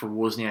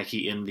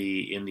Wozniacki in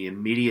the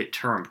immediate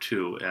term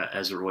too,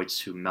 as it relates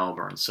to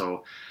Melbourne.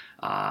 So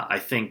I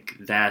think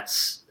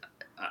as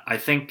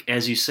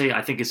you say,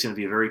 I think it's going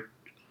to be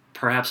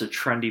perhaps a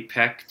trendy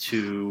pick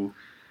to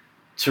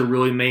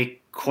really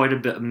make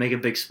a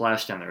big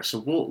splash down there. So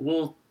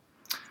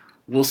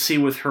we'll see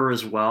with her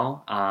as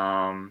well,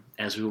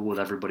 as we will with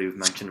everybody we've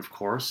mentioned, of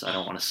course. I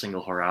don't want to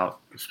single her out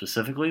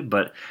specifically,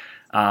 but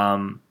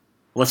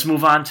Let's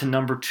move on to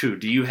number 2.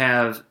 Do you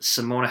have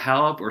Simona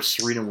Halep or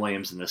Serena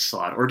Williams in this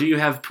slot? Or do you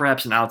have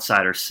perhaps an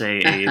outsider,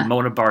 say a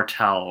Mona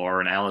Bartel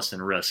or an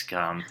Alison Risk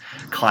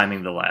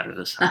climbing the ladder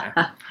this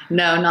high?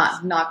 No,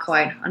 not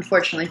quite,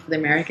 unfortunately for the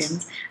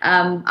Americans.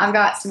 I've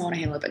got Simona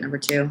Halep at number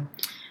 2.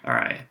 All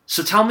right.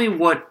 So tell me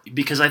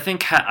because I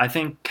think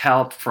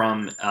Halep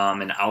from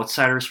an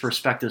outsider's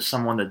perspective,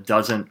 someone that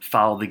doesn't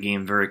follow the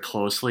game very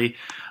closely,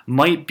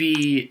 might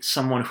be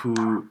someone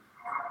who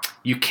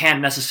you can't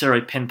necessarily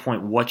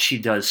pinpoint what she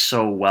does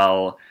so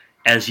well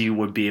as you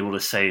would be able to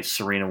say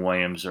Serena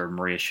Williams or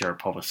Maria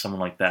Sharapova, someone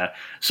like that.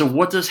 So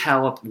what did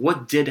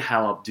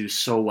Halep do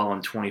so well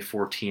in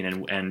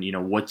 2014,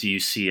 and what do you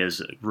see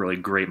as really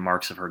great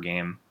marks of her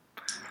game?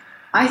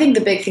 I think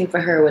the big thing for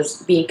her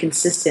was being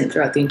consistent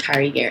throughout the entire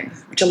year,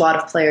 which a lot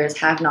of players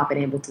have not been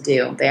able to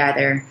do. They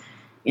either,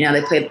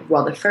 they played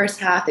well the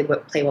first half, they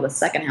play well the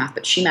second half,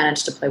 but she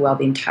managed to play well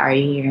the entire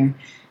year.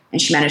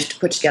 And she managed to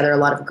put together a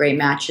lot of great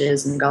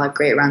matches and got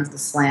great runs of the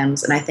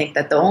slams. And I think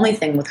that the only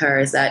thing with her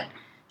is that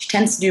she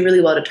tends to do really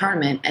well at a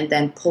tournament and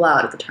then pull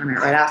out of the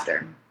tournament right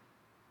after.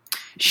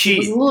 It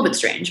was a little bit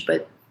strange,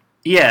 but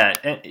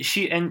yeah,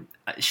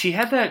 she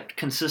had that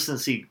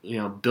consistency,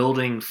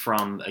 building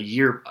from a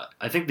year.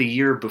 I think the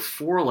year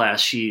before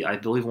last, she, I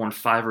believe, won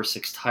 5 or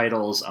 6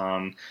 titles.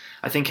 I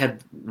think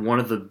had one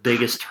of the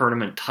biggest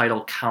tournament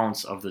title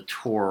counts of the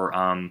tour.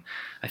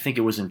 I think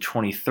it was in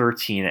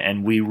 2013,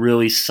 and we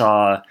really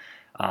saw,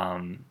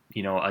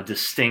 a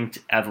distinct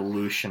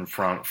evolution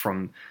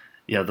from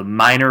the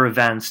minor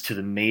events to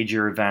the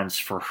major events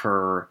for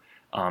her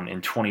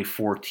in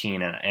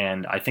 2014,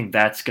 and I think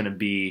that's going to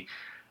be.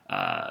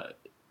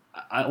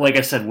 Like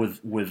I said,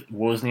 with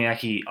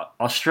Wozniacki,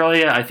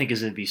 Australia, I think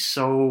is going to be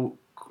so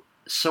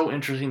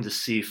interesting to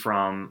see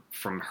from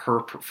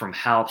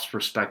Halep's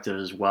perspective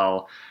as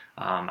well.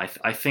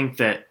 I think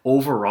that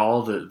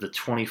overall the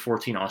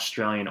 2014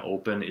 Australian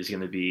Open is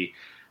going to be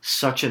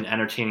such an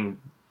entertaining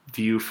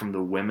view from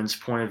the women's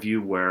point of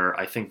view, where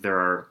I think there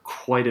are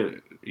quite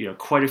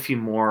a few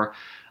more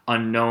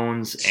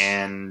unknowns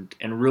and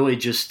really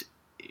just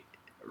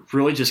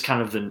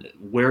kind of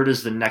where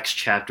does the next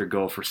chapter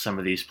go for some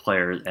of these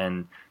players,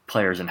 and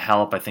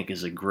Halep I think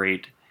is a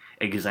great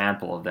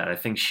example of that. I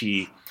think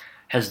she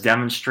has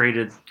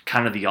demonstrated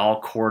kind of the all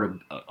court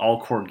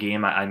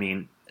game. I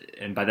mean,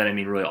 and by that I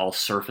mean really all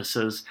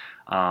surfaces.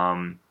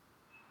 And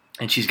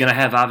she's going to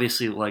have,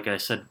 obviously, like I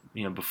said,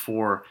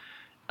 before,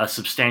 a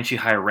substantially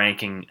higher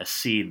ranking, a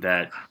seed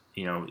that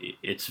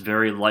it's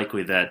very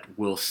likely that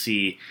we'll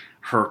see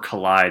her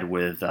collide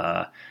with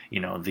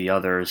the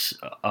others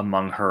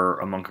among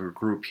her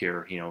group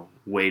here,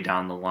 way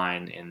down the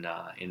line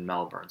in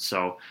Melbourne.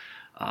 So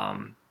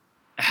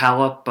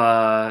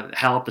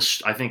Halep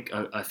is, I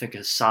think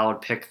a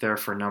solid pick there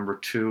for number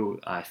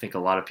 2. I think a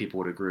lot of people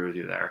would agree with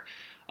you there.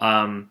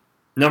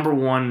 Number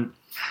 1,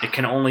 it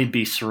can only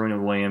be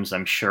Serena Williams,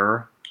 I'm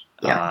sure.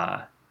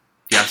 Yeah.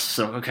 Yes.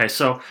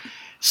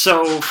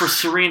 So for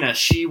Serena,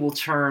 she will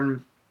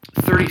turn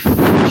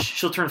 30.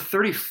 She'll turn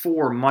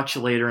 34 much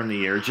later in the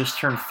year. Just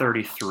turned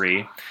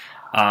 33,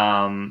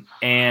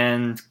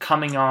 and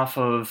coming off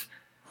of,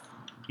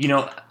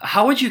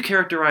 how would you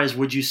characterize?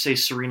 Would you say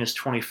Serena's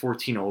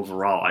 2014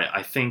 overall?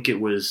 I think it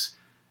was,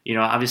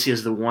 obviously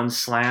as the one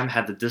slam,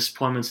 had the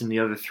disappointments in the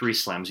other 3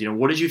 slams.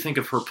 What did you think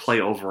of her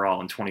play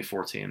overall in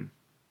 2014?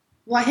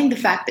 Well, I think the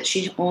fact that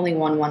she only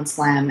won 1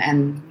 slam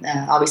and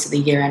obviously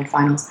the year-end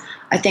finals,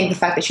 I think the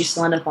fact that she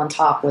still ended up on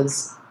top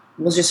was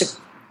just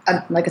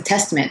a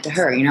testament to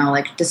her.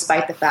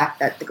 Despite the fact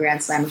that the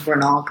Grand Slams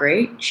weren't all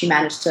great, she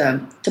managed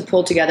to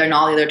pull together in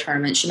all the other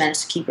tournaments. She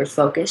managed to keep her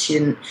focus.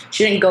 She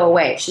didn't go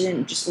away. She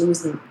didn't just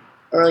lose them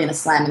early in a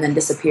slam and then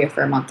disappear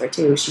for a month or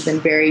 2. She's been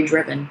very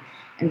driven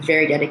and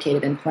very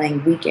dedicated in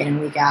playing week in and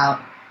week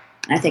out.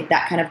 And I think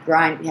that kind of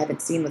grind we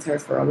haven't seen with her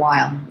for a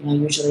while.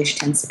 Usually she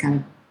tends to kind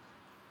of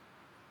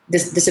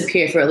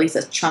disappear for at least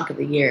a chunk of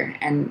the year.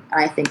 And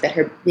I think that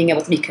her being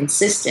able to be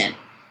consistent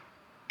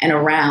and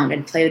around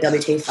and play the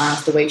WTA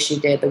finals the way she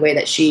did, the way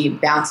that she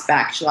bounced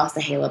back. She lost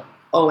to Halep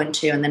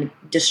 0-2 and then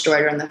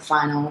destroyed her in the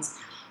finals.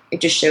 It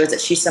just shows that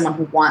she's someone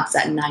who wants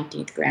that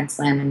 19th Grand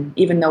Slam. And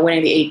even though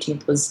winning the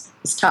 18th was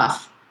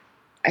tough,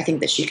 I think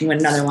that she can win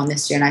another one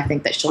this year, and I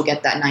think that she'll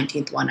get that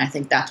 19th one. I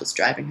think that's what's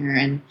driving her.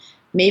 And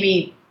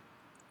maybe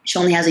she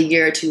only has a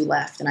year or 2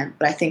 left,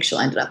 but I think she'll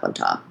end up on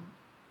top.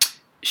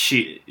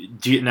 Do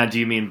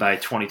you mean by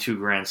 22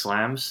 Grand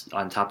Slams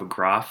on top of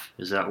Graf?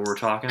 Is that what we're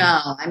talking?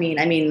 No, I mean,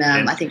 I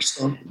think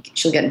she'll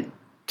get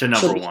to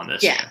number 1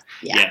 this year.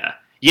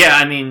 Yeah.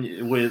 I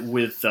mean,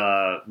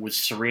 with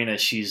Serena,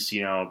 she's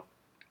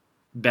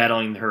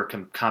battling her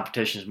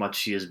competition as much as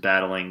she is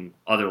battling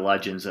other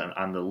legends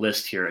on the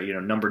list here.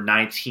 Number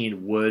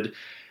 19 would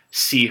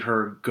see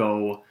her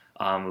go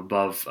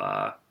above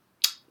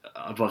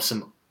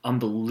some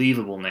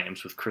unbelievable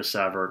names with Chris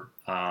Evert.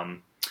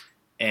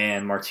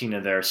 And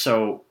Martina there.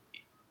 So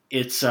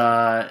it's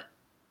there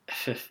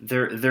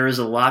is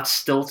a lot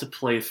still to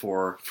play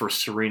for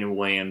Serena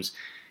Williams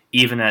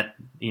even at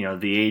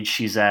the age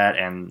she's at,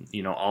 and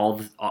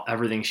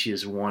everything she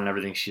has won,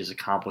 everything she has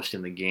accomplished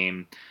in the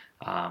game,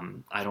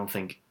 I don't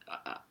think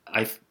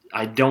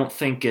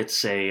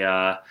it's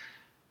a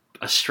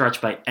stretch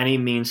by any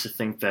means to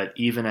think that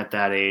even at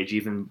that age,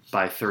 even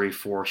by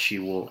 34, she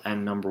will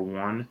end number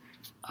one.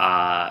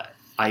 I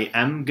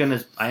am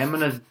gonna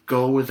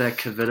go with that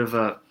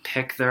Kvitova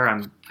pick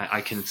there.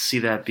 I can see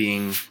that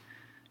being,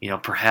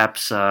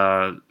 perhaps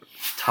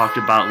talked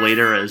about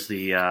later as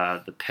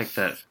the pick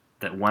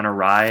that went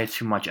awry,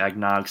 too much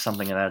eggnog,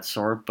 something of that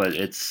sort. But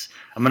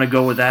I'm gonna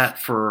go with that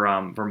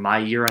for my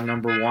year on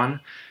number one.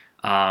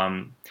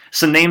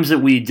 Some names that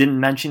we didn't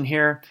mention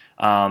here.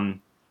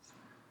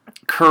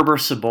 Kerber,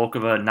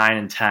 Cibulkova, 9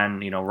 and 10.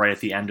 Right at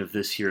the end of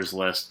this year's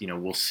list.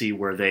 We'll see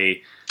where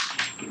they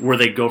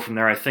go from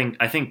there. I think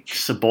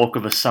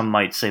Cibulkova, some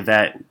might say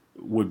that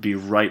would be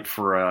ripe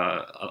for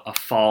a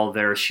fall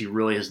there. She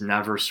really has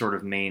never sort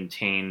of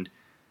maintained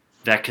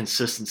that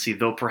consistency,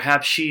 though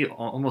perhaps she,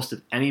 almost if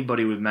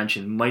anybody would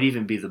mention, might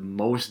even be the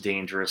most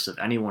dangerous of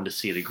anyone to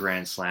see at a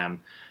Grand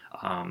Slam,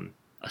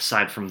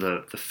 aside from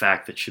the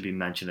fact that should be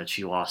mentioned that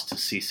she lost to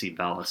CC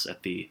Bellis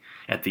at the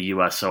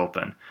U.S.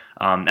 Open.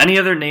 Any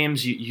other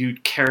names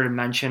you'd care to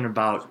mention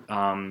about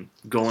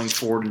going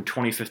forward in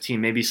 2015?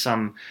 Maybe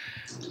some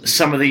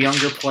of the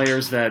younger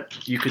players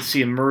that you could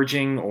see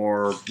emerging,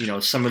 or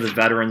some of the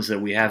veterans that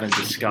we haven't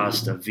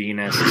discussed,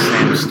 Venus,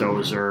 Sam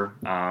Stosur,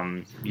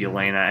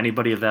 Yelena,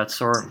 anybody of that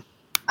sort?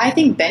 I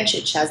think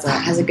Bencic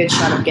has a good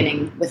shot of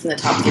getting within the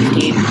top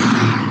 15.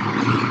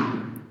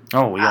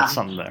 Oh, we got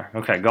something there.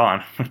 Okay, go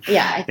on.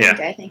 I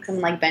think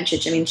something like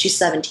Bencic. I mean, she's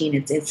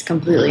 17. It's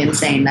completely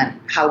insane that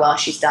how well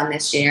she's done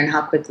this year and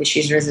how quickly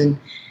she's risen,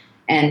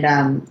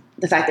 and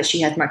the fact that she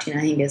has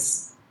Martina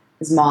Hingis,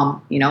 his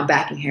mom,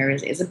 backing her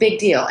is a big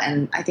deal.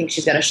 And I think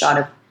she's got a shot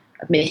of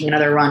making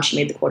another run. She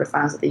made the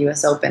quarterfinals at the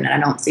U.S. Open, and I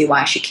don't see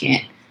why she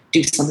can't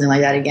do something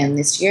like that again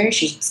this year.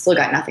 She's still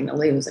got nothing to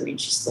lose. I mean,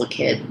 she's still a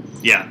kid.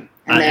 Yeah.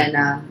 And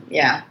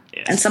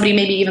and somebody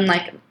maybe even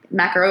like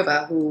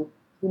Makarova who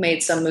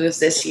made some moves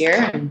this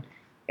year and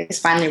is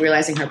finally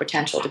realizing her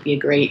potential to be a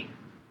great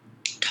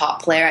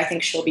top player. I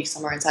think she'll be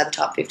somewhere inside the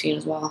top 15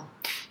 as well.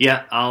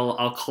 Yeah,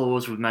 I'll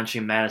close with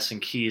mentioning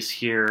Madison Keys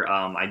here.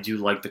 I do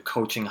like the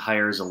coaching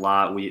hires a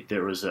lot.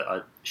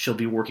 She'll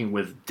be working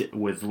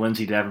with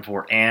Lindsay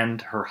Davenport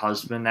and her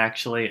husband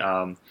actually,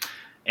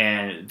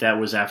 and that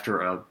was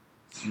after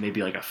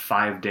maybe like a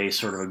 5-day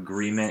sort of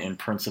agreement in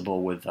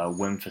principle with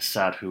Wim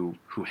Fissette,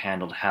 who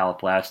handled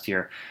Halep last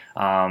year.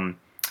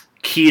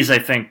 Keys, I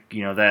think,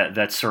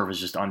 that serve is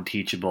just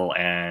unteachable,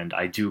 and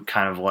I do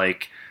kind of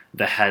like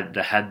the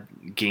head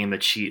game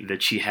that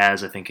she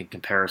has. I think in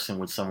comparison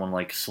with someone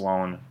like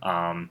Sloane,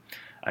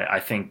 I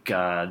think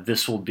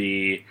this will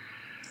be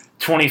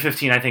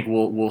 2015. I think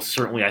will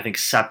certainly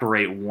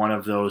separate one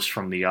of those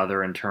from the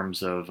other in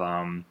terms of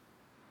the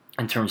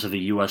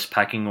U.S.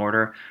 pecking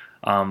order.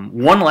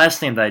 One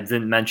last name that I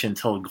didn't mention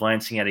until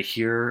glancing at it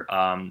here.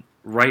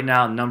 Right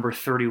now, number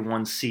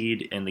 31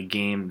 seed in the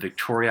game,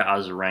 Victoria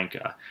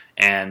Azarenka.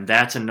 And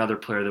that's another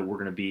player that we're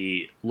going to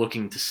be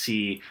looking to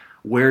see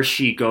where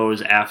she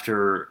goes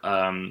after,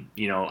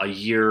 a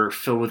year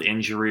filled with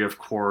injury, of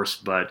course.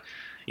 But,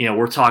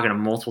 we're talking a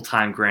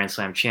multiple-time Grand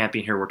Slam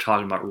champion here. We're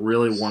talking about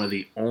really one of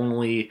the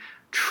only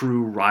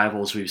true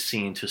rivals we've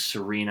seen to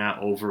Serena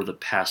over the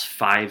past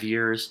 5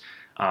 years.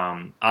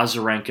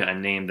 Azarenka, a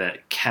name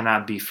that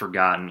cannot be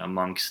forgotten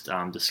amongst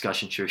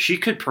discussion here. She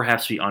could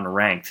perhaps be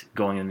unranked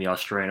going in the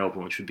Australian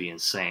Open, which would be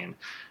insane.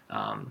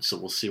 So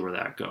we'll see where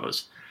that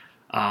goes.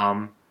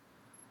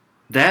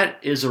 That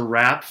is a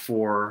wrap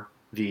for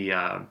the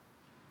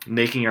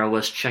making our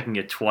list, checking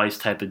it twice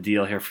type of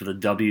deal here for the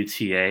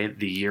WTA,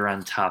 the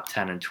year-end top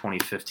 10 in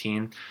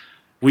 2015.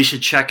 We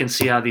should check and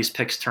see how these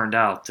picks turned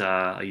out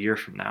a year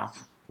from now.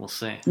 We'll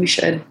see. We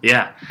should.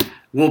 Yeah.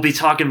 We'll be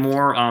talking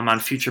more on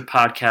future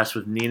podcasts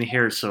with Nina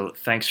here. So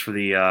thanks for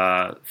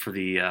the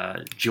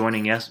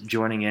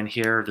joining in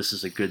here. This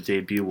is a good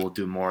debut. We'll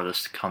do more of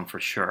this to come for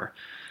sure.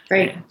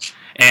 Great.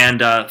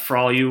 And for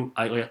all you,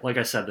 like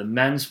I said, the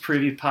men's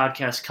preview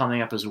podcast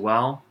coming up as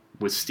well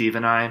with Steve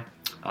and I.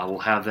 We'll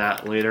have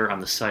that later on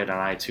the site, on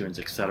iTunes,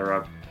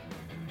 etc.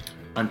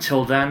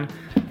 Until then,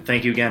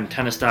 thank you again.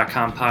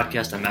 Tennis.com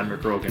podcast. I'm Ed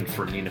McGrogan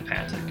for Nina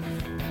Pantic.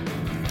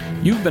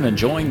 You've been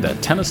enjoying the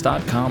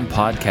Tennis.com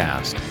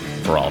podcast.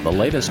 For all the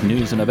latest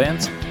news and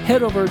events,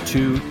 head over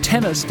to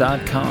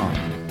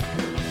Tennis.com.